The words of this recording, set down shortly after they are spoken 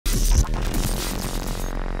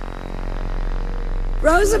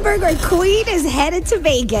Rosenberg, our queen, is headed to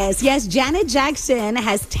Vegas. Yes, Janet Jackson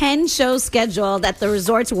has 10 shows scheduled at the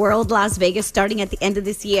Resorts World Las Vegas starting at the end of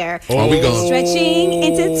this year. Oh, we gone. Stretching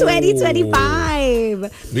into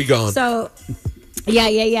 2025. We gone. So...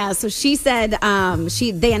 Yeah. So she said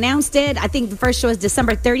they announced it. I think the first show is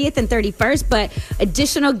December 30th and 31st, but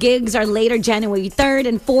additional gigs are later, January 3rd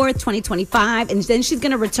and 4th, 2025. And then she's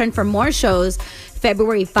going to return for more shows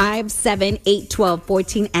February 5, 7, 8, 12,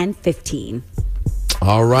 14, and 15.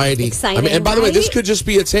 All righty. Exciting, and by the way, this could just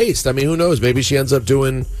be a taste. I mean, who knows? Maybe she ends up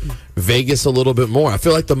doing Vegas a little bit more. I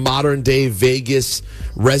feel like the modern day Vegas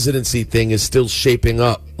residency thing is still shaping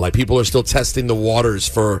up. Like, people are still testing the waters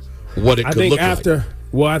for what it could look like.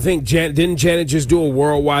 Well, I think didn't Janet just do a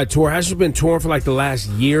worldwide tour? Has she been touring for like the last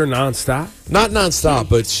year nonstop? Not nonstop,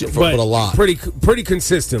 but a lot. Pretty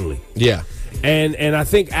consistently. Yeah. And I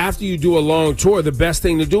think after you do a long tour, the best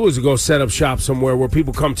thing to do is to go set up shop somewhere where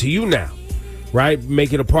people come to you now, right?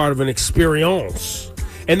 Make it a part of an experience.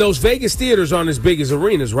 And those Vegas theaters aren't as big as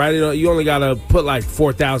arenas, right? You only got to put like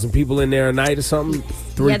 4,000 people in there a night or something.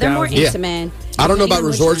 3,000. Yeah, they're more intimate. Yeah. I don't know about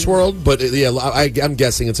Resorts World, but I'm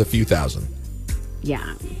guessing it's a few thousand.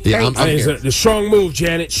 Yeah. I'm here. The strong move,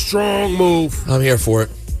 Janet. Strong move. I'm here for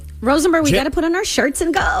it. Rosenberg, we got to put on our shirts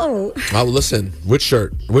and go. Oh, listen. Which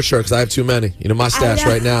shirt? Because I have too many. You know, my stash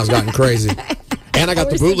right now has gotten crazy. And I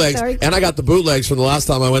got the bootlegs. And I got the bootlegs from the last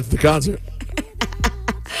time I went to the concert.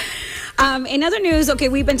 In other news, okay,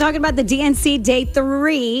 we've been talking about the DNC Day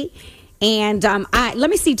 3. And let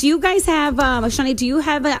me see. Do you guys have, Shani, do you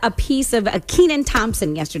have a piece of Kenan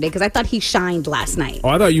Thompson yesterday? Because I thought he shined last night. Oh,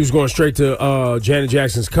 I thought you was going straight to Janet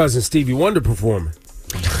Jackson's cousin, Stevie Wonder, performing.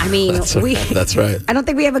 I mean, that's right. I don't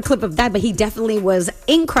think we have a clip of that, but he definitely was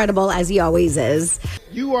incredible, as he always is.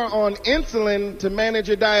 You are on insulin to manage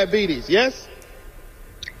your diabetes, yes?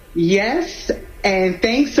 Yes, and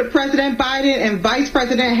thanks to President Biden and Vice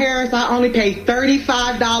President Harris, I only pay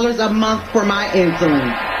 $35 a month for my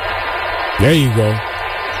insulin. There you go.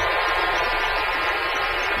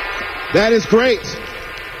 That is great.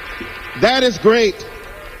 That is great.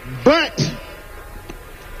 But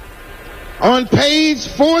on page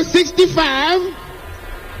 465,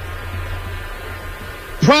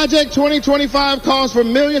 Project 2025 calls for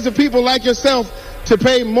millions of people like yourself to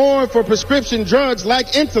pay more for prescription drugs like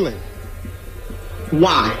insulin.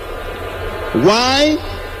 Why? Why?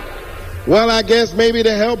 Well, I guess maybe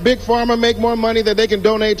to help Big Pharma make more money that they can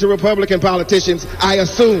donate to Republican politicians, I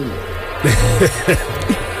assume.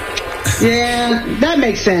 Yeah, that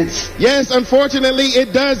makes sense. Yes, unfortunately,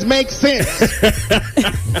 it does make sense.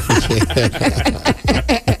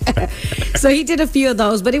 So he did a few of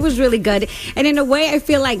those, but it was really good. And in a way, I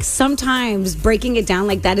feel like sometimes breaking it down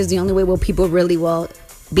like that is the only way where people really will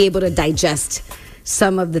be able to digest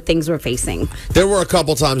some of the things we're facing. There were a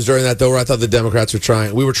couple times during that, though, where I thought the Democrats were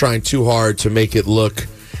trying too hard to make it look.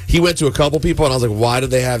 He went to a couple people, and I was like, why do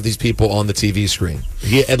they have these people on the TV screen?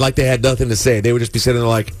 And like they had nothing to say. They would just be sitting there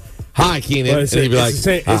like, hi, Kenan. Well, he'd be like,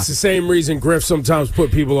 it's the same reason Griff sometimes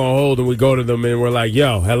put people on hold, and we go to them, and we're like,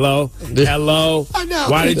 yo, hello? I know.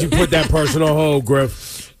 Why did you put that person on hold,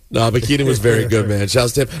 Griff? No, but Kenan was very good, man.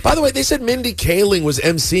 Shouts to him. By the way, they said Mindy Kaling was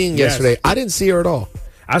emceeing yesterday. I didn't see her at all.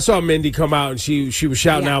 I saw Mindy come out, and she was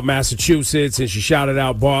shouting out Massachusetts, and she shouted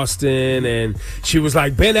out Boston, and she was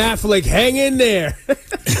like, Ben Affleck, hang in there.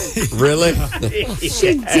 Really?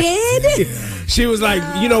 She did? She was like,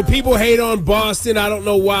 people hate on Boston. I don't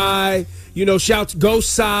know why. Shouts, go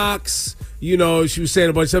Sox. She was saying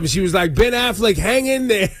a bunch of stuff. She was like, Ben Affleck, hang in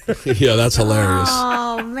there. Yeah, that's hilarious.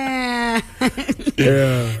 Oh, man.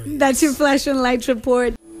 Yeah. That's your Flash and Lights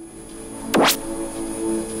report.